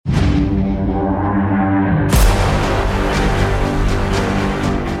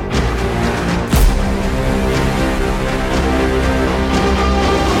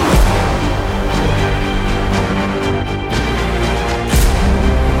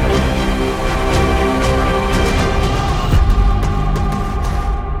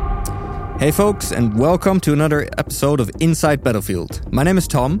Hey folks, and welcome to another episode of Inside Battlefield. My name is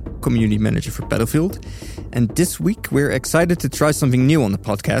Tom, community manager for Battlefield, and this week we're excited to try something new on the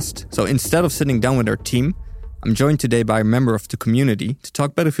podcast. So instead of sitting down with our team, I'm joined today by a member of the community to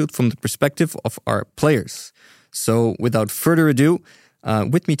talk Battlefield from the perspective of our players. So without further ado,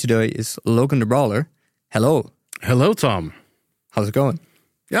 with me today is LoganTheBrawler. Hello. Hello, Tom. How's it going?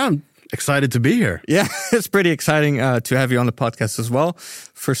 Yeah, I'm excited to be here. Yeah, it's pretty exciting to have you on the podcast as well.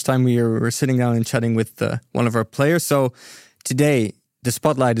 First time we were sitting down and chatting with one of our players. So today, the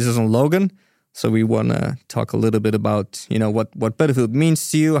spotlight is on Logan. So we want to talk a little bit about, what Battlefield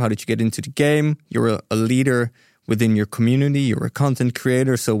means to you. How did you get into the game? You're a leader within your community. You're a content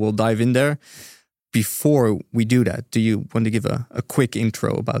creator. So we'll dive in there. Before we do that, do you want to give a quick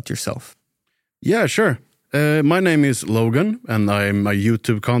intro about yourself? Yeah, sure. My name is Logan, and I'm a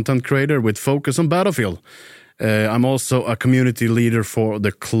YouTube content creator with focus on Battlefield. I'm also a community leader for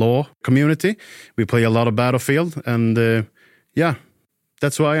the Claw community. We play a lot of Battlefield, and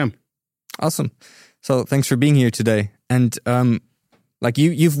that's who I am. Awesome. So thanks for being here today. And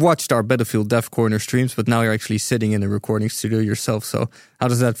you've watched our Battlefield Dev Corner streams, but now you're actually sitting in a recording studio yourself. So how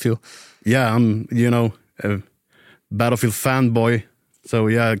does that feel? Yeah, I'm, a Battlefield fanboy. So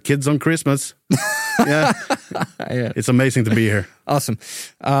yeah, kids on Christmas. Yeah. It's amazing to be here. Awesome.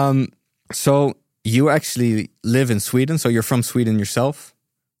 So you actually live in Sweden. So you're from Sweden yourself.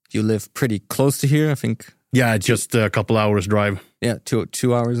 You live pretty close to here, I think. Yeah, just a couple hours drive. Yeah,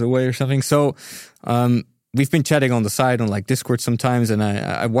 two hours away or something. So we've been chatting on the side on Discord sometimes, and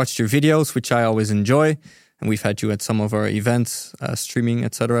I watched your videos, which I always enjoy. And we've had you at some of our events, streaming,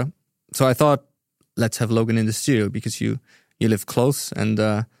 etc. So I thought, let's have Logan in the studio because you live close, and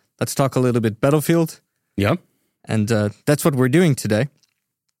let's talk a little bit Battlefield. Yeah. And that's what we're doing today.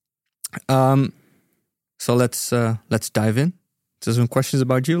 So let's dive in. So some questions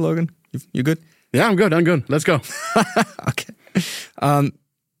about you, Logan. You good? Yeah, I'm good. Let's go. Okay.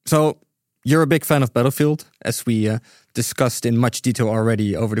 So you're a big fan of Battlefield, as we discussed in much detail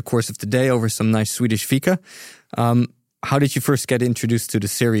already over the course of the day, over some nice Swedish fika. How did you first get introduced to the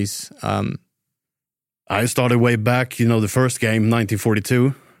series? I started way back, the first game,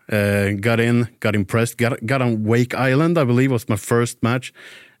 1942. Got impressed. Got on Wake Island, I believe, was my first match,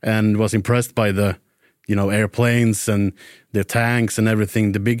 and was impressed by the, airplanes and the tanks and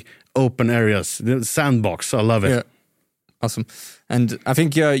everything, the big open areas, the sandbox. I love it. Yeah. Awesome. And I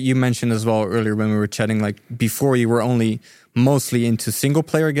think you mentioned as well earlier when we were chatting, before you were only mostly into single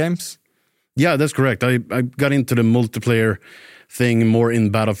player games. Yeah, that's correct. I got into the multiplayer thing more in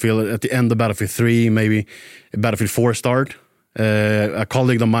Battlefield at the end of Battlefield 3, maybe Battlefield 4 start. A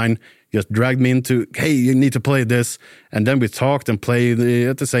colleague of mine just dragged me into, hey, you need to play this. And then we talked and played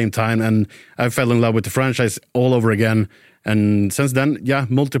at the same time. And I fell in love with the franchise all over again. And since then, yeah,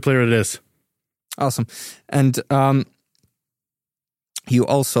 multiplayer it is. Awesome. And you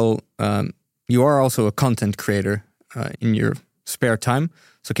are also a content creator in your spare time.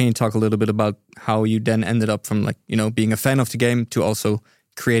 So can you talk a little bit about how you then ended up from being a fan of the game to also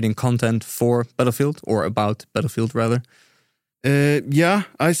creating content for Battlefield, or about Battlefield rather? Yeah,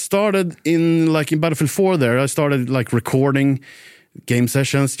 I started in Battlefield 4 there. I started recording game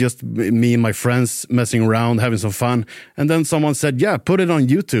sessions, just me and my friends messing around, having some fun. And then someone said, yeah, put it on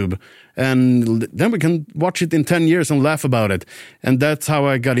YouTube. And then we can watch it in 10 years and laugh about it. And that's how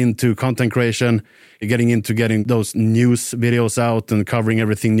I got into content creation, getting those news videos out and covering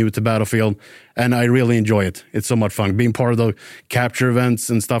everything new to Battlefield. And I really enjoy it. It's so much fun. Being part of the capture events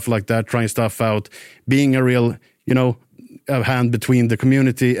and stuff like that, trying stuff out, being a real, a hand between the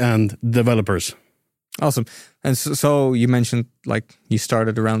community and developers. Awesome. And so you mentioned you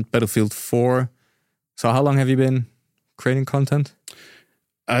started around Battlefield 4. So how long have you been creating content?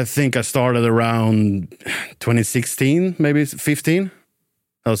 I think I started around 2016, maybe 15.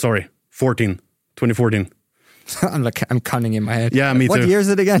 Oh, sorry, 2014. I'm counting in my head. Yeah, me too. What year is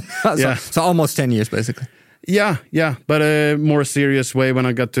it again? So almost 10 years, basically. Yeah, but a more serious way when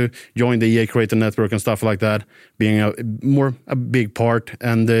I got to join the EA Creator Network and stuff like that, being a big part,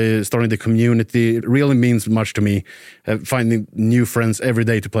 and starting the community really means much to me. Finding new friends every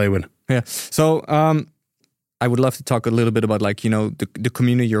day to play with. Yeah. So I would love to talk a little bit about the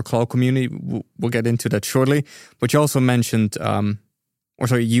community, your Claw community. We'll get into that shortly. But you also mentioned,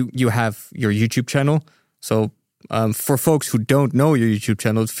 you have your YouTube channel. So for folks who don't know your YouTube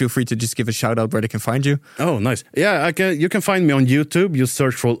channel, feel free to just give a shout out where they can find you. Oh, nice. Yeah, you can find me on YouTube. You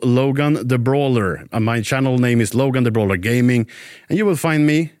search for LoganTheBrawler. My channel name is LoganTheBrawler Gaming, and you will find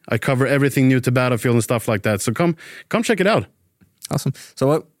me. I cover everything new to Battlefield and stuff like that. So come check it out. Awesome.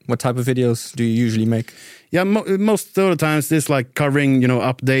 So what type of videos do you usually make? Yeah, most of the times it's like covering,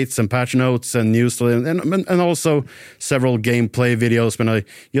 updates and patch notes and news, and also several gameplay videos when I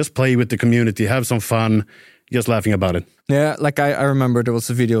just play with the community, have some fun, just laughing about it. Yeah, like I remember there was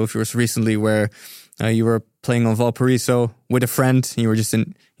a video of yours recently where you were playing on Valparaiso with a friend. And you were just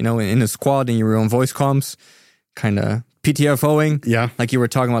in a squad, and you were on voice comms, kind of PTFOing. Yeah, like you were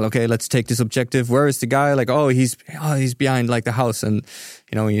talking about. Okay, let's take this objective. Where is the guy? Like, he's behind like the house, and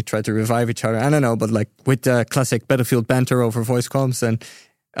you try to revive each other. I don't know, but like with the classic Battlefield banter over voice comms, and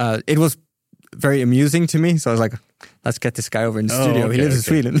it was very amusing to me. So I was like, let's get this guy over in the studio. Okay, he lives in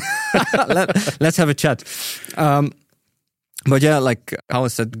Sweden. Let's have a chat. But yeah, like how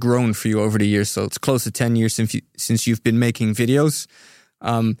has that grown for you over the years? So it's close to 10 years since you've been making videos.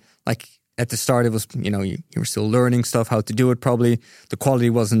 Like at the start, it was, you were still learning stuff, how to do it probably. The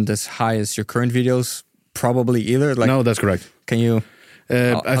quality wasn't as high as your current videos, probably either. Like, no, that's correct. Can you,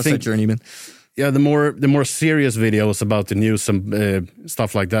 how's that journey been? Yeah, the more serious videos about the news and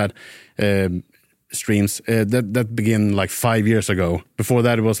stuff like that, streams, that began like 5 years ago. Before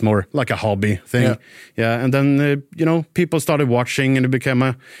that, it was more like a hobby thing. Yeah, and then, people started watching, and it became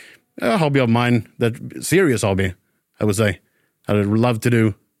a hobby of mine, that serious hobby, I would say. I'd love to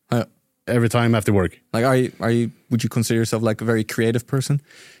do every time after work. Like, would you consider yourself like a very creative person?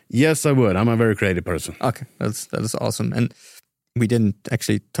 Yes, I would. I'm a very creative person. Okay, that is awesome. And we didn't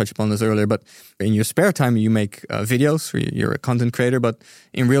actually touch upon this earlier, but in your spare time, you make videos, or you're a content creator, but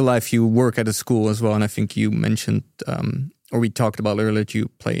in real life, you work at a school as well. And I think you mentioned, or we talked about earlier, that you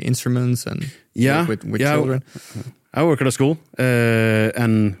play instruments and work with children. I work at a school,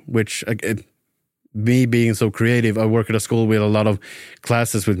 and me being so creative, I work at a school with a lot of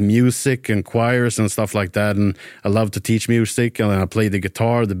classes with music and choirs and stuff like that. And I love to teach music, and I play the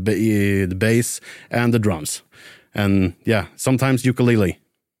guitar, the bass, and the drums. And yeah, sometimes ukulele.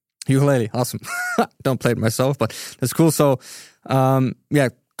 Ukulele, awesome. Don't play it myself, but that's cool. So,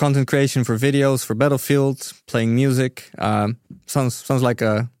 content creation for videos, for Battlefield, playing music. Sounds like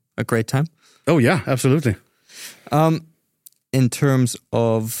a great time. Oh yeah, absolutely. In terms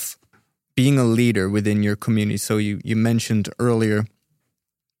of being a leader within your community, so you mentioned earlier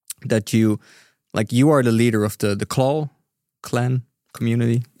that you are the leader of the Claw clan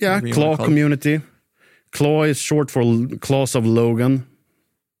community. Yeah, Claw community. Claw is short for Claws of Logan.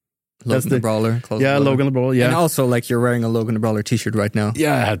 LoganTheBrawler. LoganTheBrawler, yeah. And also, like, you're wearing a LoganTheBrawler t-shirt right now.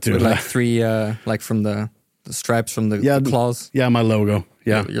 Yeah, I had to. With like three, like from the stripes from the claws. Yeah, my logo.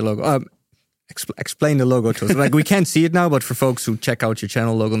 Yeah. Your logo. Explain the logo to us. Like, we can't see it now, but for folks who check out your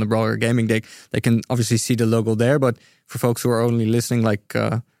channel, LoganTheBrawler Gaming, they can obviously see the logo there. But for folks who are only listening, like,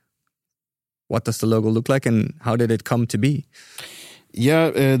 what does the logo look like, and how did it come to be? Yeah,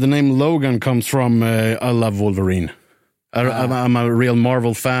 the name Logan comes from I love Wolverine. I'm a real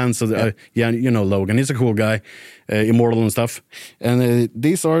Marvel fan, so Logan. He's a cool guy, immortal and stuff. And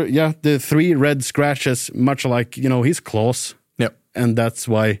these are the 3 red scratches, much like his claws. Yep, and that's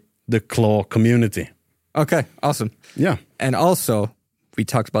why the Claw community. Okay, awesome. Yeah, and also we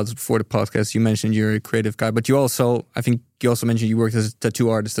talked about this before the podcast. You mentioned you're a creative guy, but I think you also mentioned you worked as a tattoo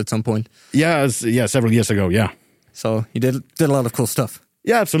artist at some point. Yeah, several years ago. Yeah. So you did a lot of cool stuff.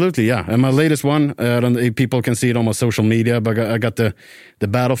 Yeah, absolutely. Yeah, and my latest one, people can see it on my social media, but I got the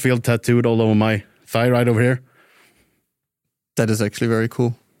Battlefield tattooed all over my thigh right over here. That is actually very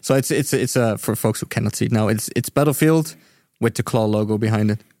cool. So it's for folks who cannot see it now, it's Battlefield with the Claw logo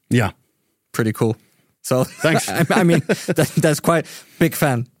behind it. Yeah, pretty cool. So thanks. I mean, that's quite big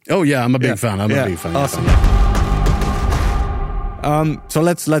fan. Oh yeah, I'm a big fan. I'm a big fan. Awesome. So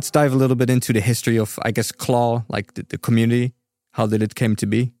let's dive a little bit into the history of, I guess, Claw, like the community. How did it came to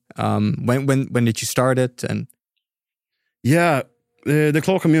be? When did you start it? And the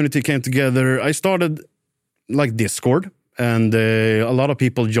Claw community came together. I started like Discord, and a lot of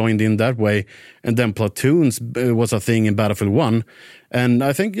people joined in that way. And then platoons was a thing in Battlefield 1. And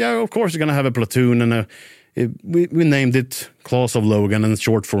I think, of course, you're gonna have a platoon, and we named it Claws of Logan, and it's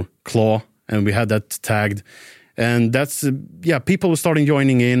short for Claw, and we had that tagged. And that's, people were starting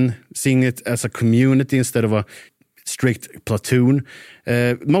joining in, seeing it as a community instead of a strict platoon.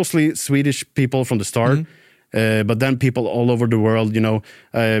 Mostly Swedish people from the start, but then people all over the world,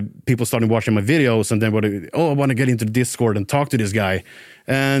 people started watching my videos, and then I want to get into Discord and talk to this guy.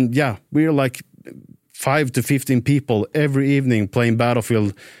 And we're like 5 to 15 people every evening playing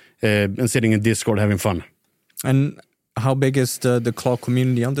Battlefield and sitting in Discord having fun. And how big is the Claw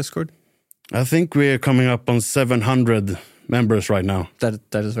community on Discord? I think we're coming up on 700 members right now. That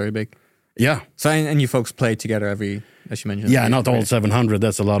is very big. Yeah. So and you folks play together every as you mentioned. Yeah, not all 700.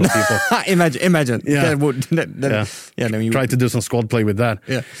 That's a lot of people. Imagine. Yeah. Try to do some squad play with that.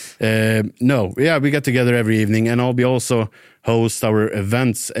 Yeah. We get together every evening, and we also host our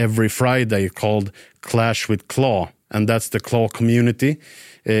events every Friday called Clash with Claw, and that's the Claw community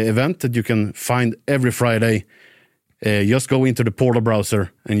event that you can find every Friday. Just go into the Portal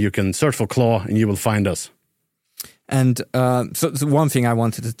browser and you can search for Claw and you will find us. And so one thing I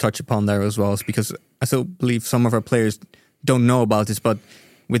wanted to touch upon there as well is because I still believe some of our players don't know about this, but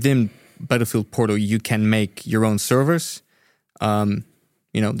within Battlefield Portal, you can make your own servers,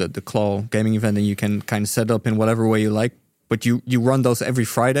 the Claw gaming event, and you can kind of set up in whatever way you like, but you run those every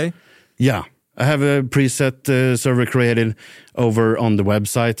Friday? Yeah, I have a preset server created over on the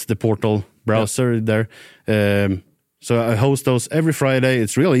website, the Portal browser there. So I host those every Friday.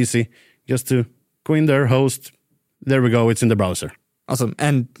 It's real easy just to go in there, host. There we go. It's in the browser. Awesome.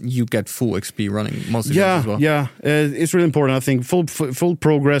 And you get full XP running most of them as well. Yeah. It's really important. I think full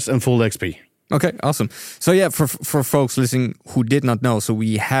progress and full XP. Okay, awesome. So yeah, for folks listening who did not know, so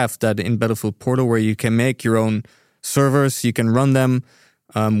we have that in Battlefield Portal where you can make your own servers. You can run them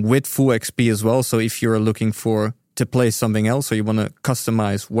with full XP as well. So if you're looking to play something else or you want to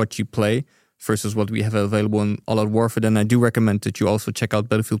customize what you play versus what we have available in All Out Warfare, then I do recommend that you also check out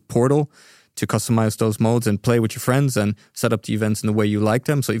Battlefield Portal to customize those modes and play with your friends and set up the events in the way you like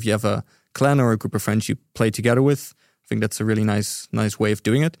them. So if you have a clan or a group of friends you play together with, I think that's a really nice way of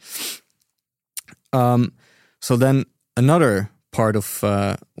doing it. So then another part of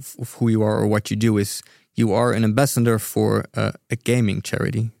who you are or what you do is you are an ambassador for a gaming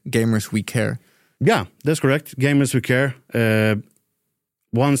charity, Gamers We Care. Yeah, that's correct. Gamers We Care.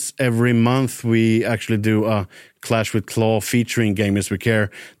 Once every month, we actually do a Clash with Claw featuring Gamers We Care.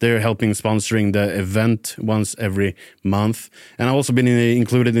 They're helping sponsoring the event once every month. And I've also been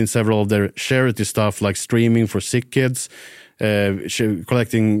included in several of their charity stuff, like streaming for sick kids,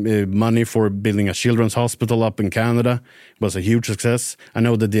 collecting money for building a children's hospital up in Canada. It was a huge success. I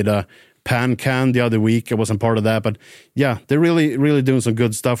know they did a PanCan the other week. I wasn't part of that. But yeah, they're really, really doing some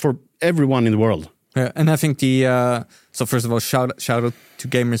good stuff for everyone in the world. Yeah, and I think so first of all, shout out to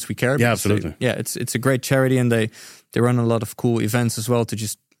Gamers We Care. Yeah, absolutely. It's a great charity, and they run a lot of cool events as well to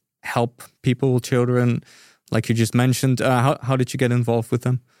just help people, children, like you just mentioned. How did you get involved with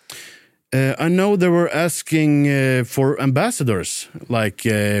them? I know they were asking for ambassadors, like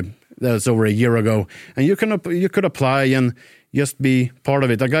that was over a year ago, and you could apply and just be part of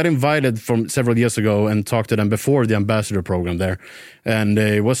it. I got invited from several years ago and talked to them before the ambassador program there, and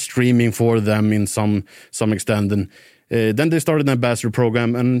was streaming for them in some extent. And then they started an ambassador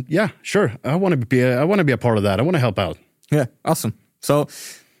program, and yeah, sure, I want to be a part of that. I want to help out. Yeah, awesome. So,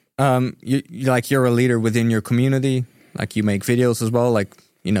 you're a leader within your community. Like you make videos as well, like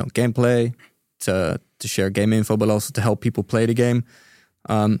gameplay to share game info, but also to help people play the game.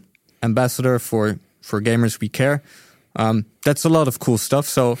 Ambassador for Gamers We Care. That's a lot of cool stuff.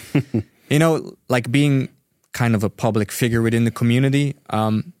 So, like being kind of a public figure within the community,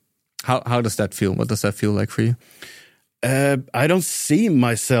 how does that feel? What does that feel like for you? I don't see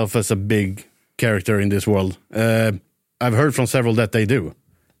myself as a big character in this world. I've heard from several that they do.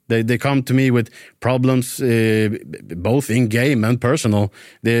 They come to me with problems, both in game and personal.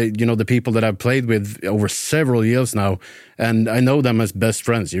 The people that I've played with over several years now, and I know them as best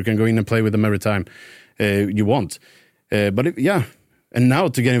friends. You can go in and play with them every time you want. And now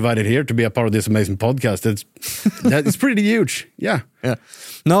to get invited here to be a part of this amazing podcast, it's pretty huge. Yeah.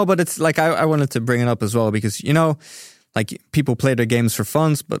 No, but it's like I wanted to bring it up as well because like people play their games for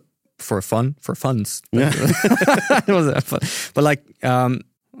funs, but for funs. Yeah. It wasn't that fun. But like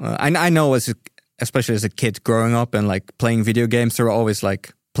I know especially as a kid growing up and like playing video games, there were always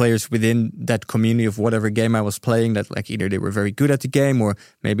like players within that community of whatever game I was playing that like either they were very good at the game or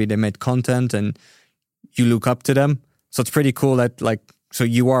maybe they made content and you look up to them. So it's pretty cool that so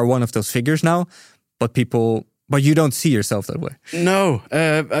you are one of those figures now, but you don't see yourself that way. No,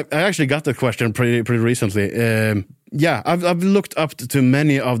 I actually got that question pretty recently. I've looked up to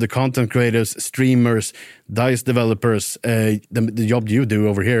many of the content creators, streamers, DICE developers, the job you do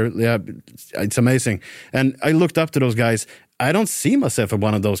over here. Yeah, it's amazing. And I looked up to those guys. I don't see myself as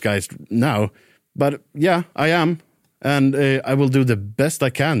one of those guys now, but yeah, I am. And I will do the best I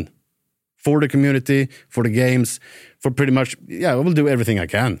can for the community, for the games, for pretty much, I will do everything I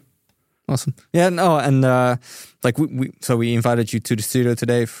can. Awesome. Yeah, no, and we invited you to the studio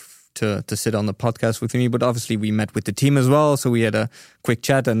today to sit on the podcast with me, but obviously we met with the team as well, so we had a quick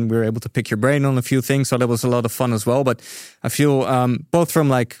chat and we were able to pick your brain on a few things, so that was a lot of fun as well. But I feel both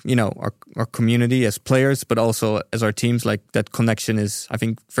from our community as players, but also as our teams, like that connection is, I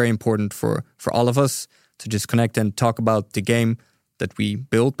think, very important for all of us to just connect and talk about the game that we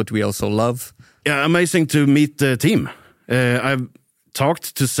built, but we also love. Yeah, amazing to meet the team. I've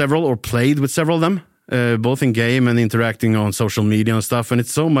talked to several or played with several of them, both in game and interacting on social media and stuff. And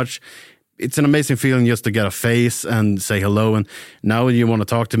it's an amazing feeling just to get a face and say hello. And now you want to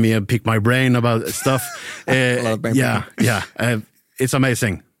talk to me and pick my brain about stuff. Yeah. It's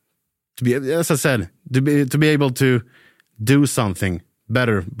amazing to be, as I said, to be able to do something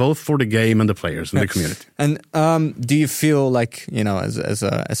better, both for the game and the players and the community. And do you feel like,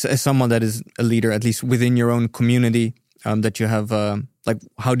 as someone that is a leader, at least within your own community, that you have,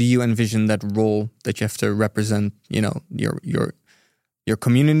 how do you envision that role that you have to represent, your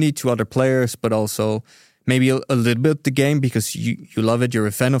community to other players, but also maybe a little bit the game because you love it, you're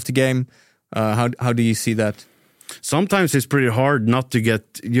a fan of the game. How do you see that? Sometimes it's pretty hard not to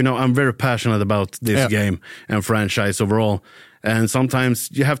get, I'm very passionate about this game and franchise overall. And sometimes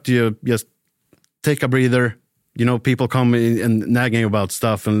you have to just take a breather. People come in and nagging about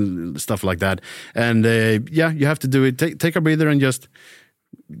stuff and stuff like that. And you have to do it. Take a breather and just,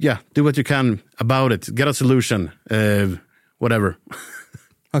 do what you can about it. Get a solution, whatever.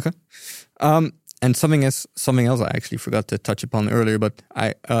 Okay. And something else I actually forgot to touch upon earlier, but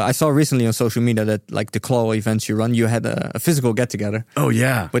I saw recently on social media that like the Claw events you run, you had a physical get together. Oh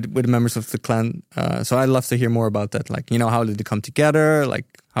yeah, with members of the clan. So I'd love to hear more about that. Like, how did it come together? Like,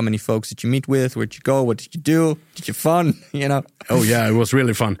 how many folks did you meet with? Where'd you go? What did you do? Did you fun? Oh yeah, it was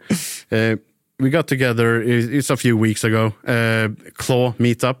really fun. We got together. It's a few weeks ago. Claw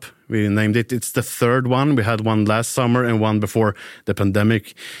meetup. We named it. It's the third one. We had one last summer and one before the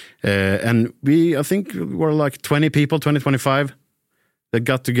pandemic. And I think were like 20 people, 25 that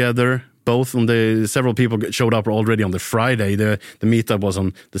got together. Both several people showed up already on the Friday. The meetup was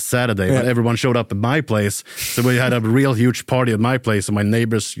on the Saturday, but everyone showed up at my place. So we had a real huge party at my place, and my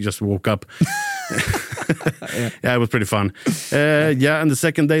neighbors just woke up. Yeah, it was pretty fun. And the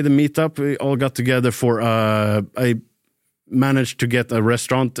second day, the meetup, we all got together for I managed to get a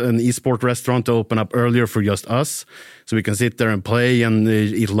restaurant, an esport restaurant, to open up earlier for just us, so we can sit there and play and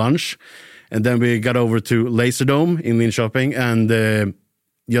eat lunch. And then we got over to Laserdome in Linköping and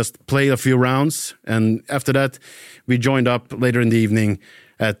just played a few rounds. And after that, we joined up later in the evening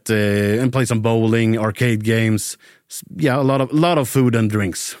and played some bowling, arcade games. Yeah, a lot of food and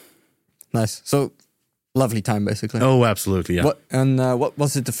drinks. Nice. So lovely time, basically. Oh, absolutely. Yeah. What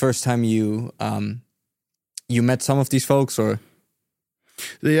was it the first time you met some of these folks, or?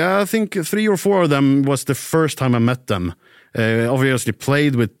 Yeah, I think 3 or 4 of them was the first time I met them. Obviously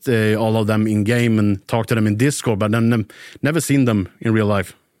played with all of them in game and talked to them in Discord, but then never seen them in real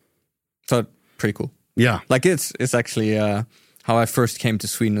life. So pretty cool. Yeah, like it's actually how I first came to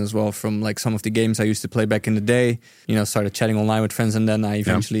Sweden as well, from like some of the games I used to play back in the day. Started chatting online with friends, and then I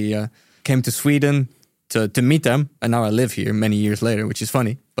eventually came to Sweden to meet them, and now I live here many years later, which is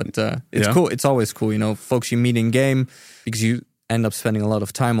funny, but it's cool. It's always cool, folks you meet in game, because you end up spending a lot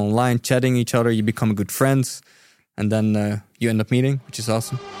of time online chatting each other. You become good friends, and then you end up meeting, which is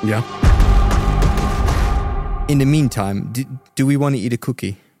awesome. Yeah. In the meantime, do we want to eat a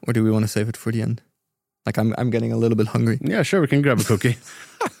cookie, or do we want to save it for the end? Like, I'm getting a little bit hungry. Yeah, sure, we can grab a cookie.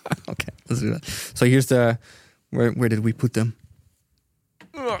 Okay, let's do that. So here's where did we put them?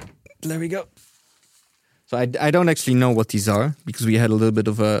 There we go. So I don't actually know what these are, because we had a little bit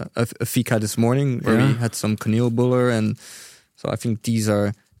of a fika this morning where we had some kaneelbuller, and so I think these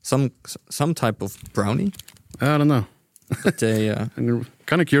are some type of brownie. I don't know. But they, I'm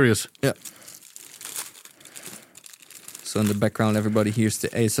kind of curious. Yeah. So in the background, everybody hears the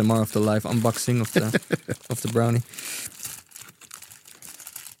ASMR of the live unboxing of the of the brownie.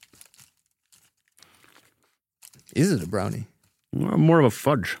 Is it a brownie? More of a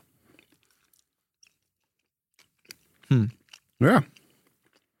fudge. Yeah.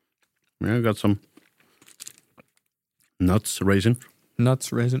 Yeah, I got some raisin.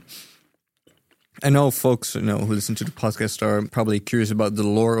 I know folks who listen to the podcast are probably curious about the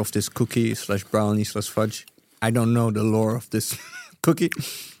lore of this cookie / brownie / fudge. I don't know the lore of this cookie.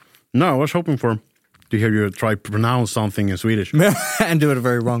 No, I was hoping to hear you try to pronounce something in Swedish. And do it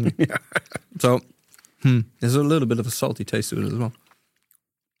very wrong. So, there's a little bit of a salty taste to it as well.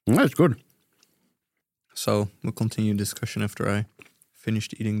 That's good. So, we'll continue discussion after I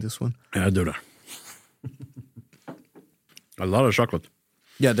finished eating this one. Yeah, I do that. A lot of chocolate.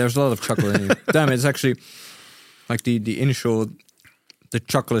 Yeah, there's a lot of chocolate in it. Damn, it's actually like the initial, the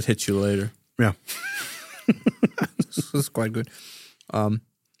chocolate hits you later. Yeah. This is quite good. I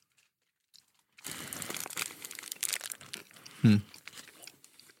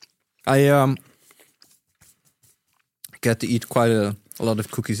get to eat quite a a lot of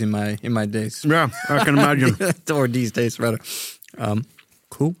cookies in my days. Yeah, I can imagine. Or these days, rather.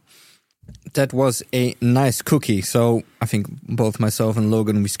 Cool. That was a nice cookie. So I think both myself and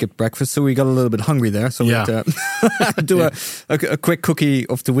Logan, we skipped breakfast, so we got a little bit hungry there. So we had to do a quick cookie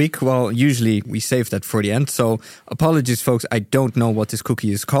of the week. Well, usually we save that for the end. So apologies, folks. I don't know what this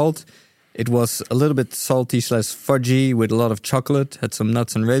cookie is called. It was a little bit salty / fudgy with a lot of chocolate. Had some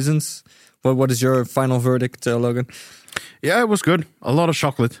nuts and raisins. What is your final verdict, Logan? Yeah, it was good. A lot of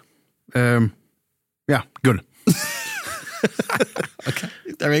chocolate. Yeah, good. Okay,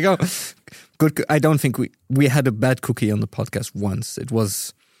 there we go. Good. I don't think we had a bad cookie on the podcast once. It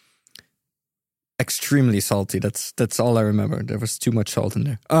was extremely salty. That's all I remember. There was too much salt in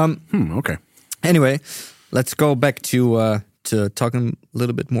there. Okay. Anyway, let's go back to talking a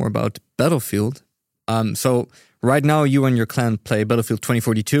little bit more about Battlefield. So right now, you and your clan play Battlefield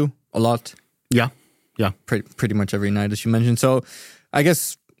 2042 a lot. Yeah. Pretty much every night, as you mentioned. So I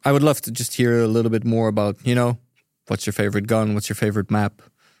guess I would love to just hear a little bit more about, what's your favorite gun, what's your favorite map,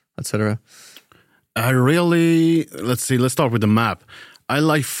 etc. Let's start with the map. I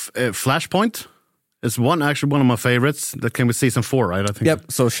like Flashpoint. It's one of my favorites. That came with Season 4, right? I think.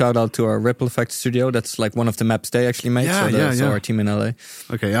 Yep, so shout out to our Ripple Effect studio. That's like one of the maps they actually made. So our team in LA.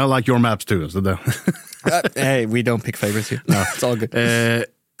 Okay, I like your maps too. So hey, we don't pick favorites here. No, it's all good.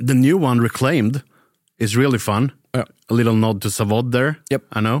 The new one, Reclaimed, is really fun. Yeah. A little nod to Savod there. Yep.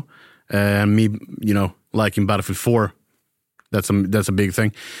 I know. Me, liking Battlefield 4. That's a big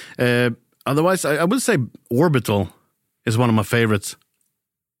thing. Otherwise, I would say Orbital is one of my favorites.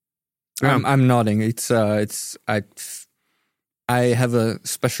 Yeah. I'm nodding. I have a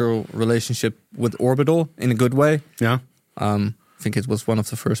special relationship with Orbital in a good way. Yeah. I think it was one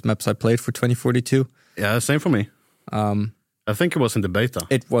of the first maps I played for 2042. Yeah, same for me. I think it was in the beta.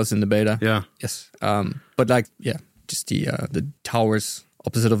 It was in the beta. Yeah. Yes. But just the towers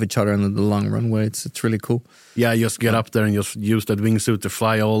opposite of each other and the long runway. It's really cool. Yeah, just get up there and just use that wingsuit to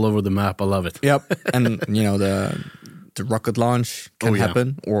fly all over the map. I love it. Yep. And the rocket launch can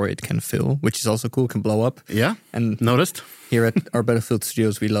happen, or it can fill, which is also cool. It can blow up. Yeah. And noticed here at our Battlefield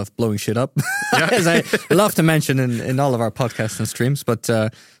studios, we love blowing shit up, as I love to mention in all of our podcasts and streams. But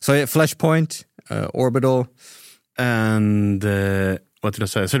Flashpoint, Orbital, and what did I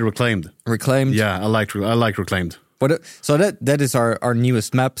say? I said Reclaimed. Reclaimed. Yeah, I like Reclaimed. So that is our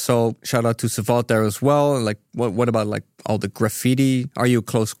newest map. So shout out to Savant there as well. Like, what about like all the graffiti? Are you a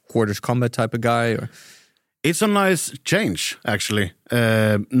close quarters combat type of guy? Or? It's a nice change, actually.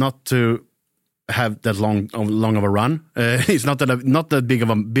 Not to have that long of a run. It's not that big of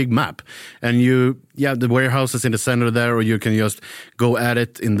a big map, and the warehouse is in the center there, or you can just go at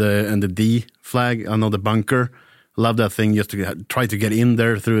it in the D flag. I know the bunker. Love that thing. Just to try to get in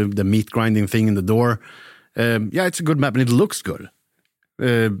there through the meat grinding thing in the door. It's a good map and it looks good.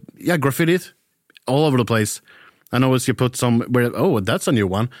 Graffiti all over the place. I know as you put that's a new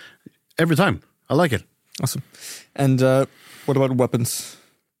one. Every time. I like it. Awesome. And what about weapons?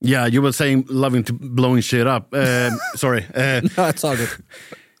 Yeah, you were saying loving to blowing shit up. Sorry. No, it's all good.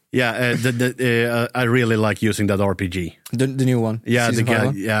 Yeah, I really like using that RPG. The new one. Yeah, Season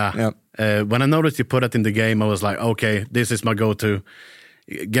 5 yeah. When I noticed you put it in the game, I was like, okay, this is my go-to.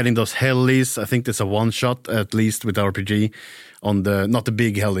 Getting those helis, I think there's a one-shot at least with RPG on not the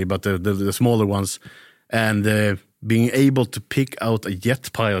big heli, but the smaller ones. And being able to pick out a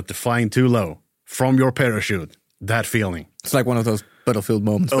jet pilot to flying too low from your parachute, that feeling. It's like one of those Battlefield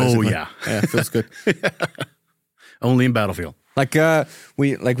moments. Basically. Oh, yeah. Yeah, it feels good. Only in Battlefield.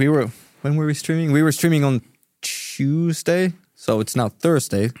 When were we streaming? We were streaming on Tuesday. So it's now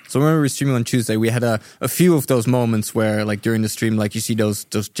Thursday. So when we were streaming on Tuesday, we had a few of those moments where, like during the stream, like you see those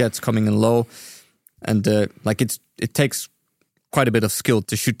jets coming in low, and it takes quite a bit of skill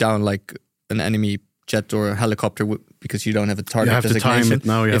to shoot down like an enemy jet or a helicopter because you don't have a target. You have to time it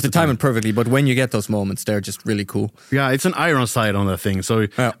now. You have to time it perfectly. But when you get those moments, they're just really cool. Yeah, it's an iron sight on that thing. So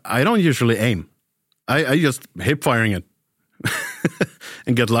I don't usually aim. I just hip firing it.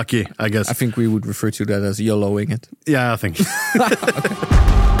 And get lucky, I guess. I think we would refer to that as YOLOing it. Yeah, I think.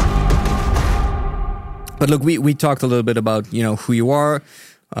 But look, we talked a little bit about, who you are,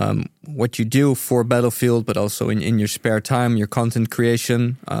 what you do for Battlefield, but also in your spare time, your content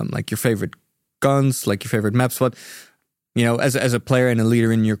creation, like your favorite guns, like your favorite maps. But, as a player and a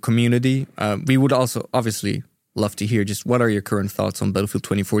leader in your community, we would also obviously love to hear just what are your current thoughts on Battlefield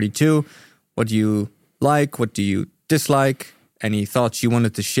 2042? What do you like? What do you dislike? Any thoughts you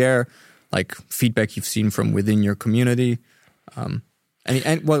wanted to share, like feedback you've seen from within your community? And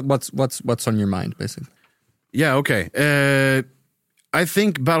what's on your mind, basically? Yeah, okay. I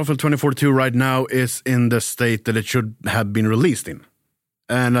think Battlefield 2042 right now is in the state that it should have been released in.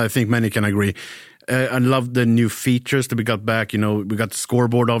 and I think many can agree. I love the new features that we got back. We got the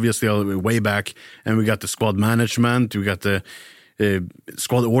scoreboard, obviously, all the way back, and we got the squad management. We got the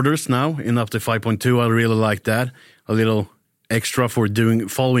squad orders now in up to 5.2. I really like that. A little extra for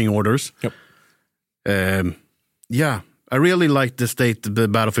following orders. Yep. I really like the state the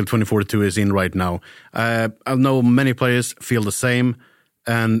Battlefield 2042 is in right now. I know many players feel the same,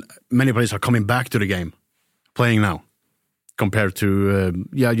 and many players are coming back to the game, playing now. Compared to,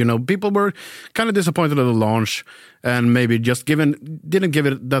 people were kind of disappointed at the launch and maybe just didn't give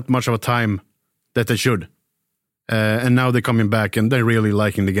it that much of a time that they should. And now they're coming back and they're really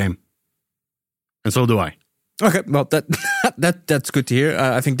liking the game. And so do I. Okay, well, that's good to hear.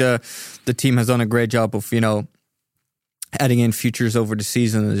 I think the team has done a great job of, adding in features over the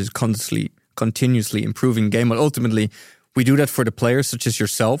season and just continuously improving the game. But ultimately, we do that for the players, such as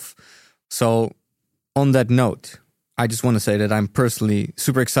yourself. So on that note, I just want to say that I'm personally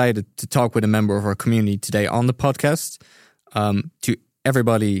super excited to talk with a member of our community today on the podcast. To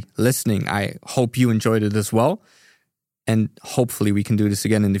everybody listening, I hope you enjoyed it as well. And hopefully we can do this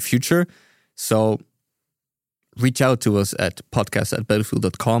again in the future. So reach out to us at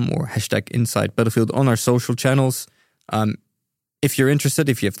podcast@battlefield.com or #InsideBattlefield on our social channels. If you're interested,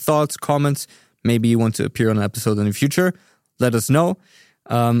 if you have thoughts, comments, maybe you want to appear on an episode in the future, let us know.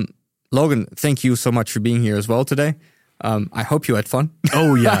 Logan, thank you so much for being here as well today. I hope you had fun.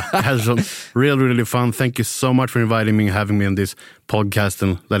 Oh, yeah. I had some really, really fun. Thank you so much for inviting me and having me on this podcast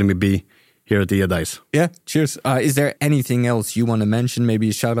and letting me be here at the Dice. Yeah, cheers. Is there anything else you want to mention? Maybe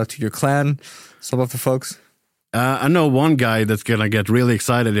a shout out to your clan, some of the folks? I know one guy that's going to get really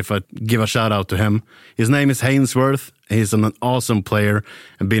excited if I give a shout out to him. His name is Hainsworth. He's an awesome player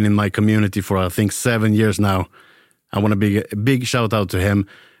and been in my community for, I think, 7 years now. I want to be a big shout out to him.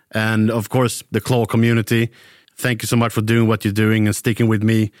 And of course, the Claw community. Thank you so much for doing what you're doing and sticking with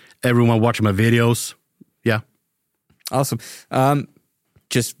me. Everyone watching my videos. Yeah. Awesome.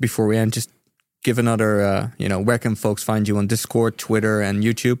 Just before we end, just give another, where can folks find you on Discord, Twitter, and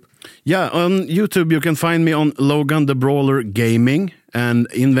YouTube? Yeah, on YouTube, you can find me on LoganTheBrawler Gaming. And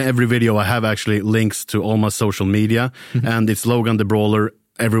in every video, I have actually links to all my social media. And it's LoganTheBrawler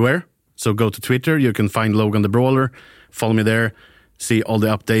everywhere. So go to Twitter, you can find LoganTheBrawler. Follow me there. See all the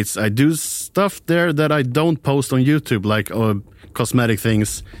updates. I do stuff there that I don't post on YouTube, like cosmetic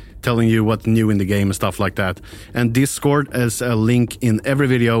things, telling you what's new in the game and stuff like that. And Discord is a link in every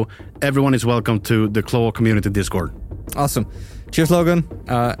video. Everyone is welcome to the Claw community Discord. Awesome. Cheers, Logan.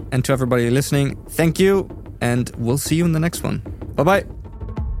 And to everybody listening, thank you. And we'll see you in the next one. Bye-bye.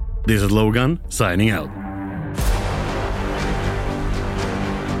 This is Logan, signing out.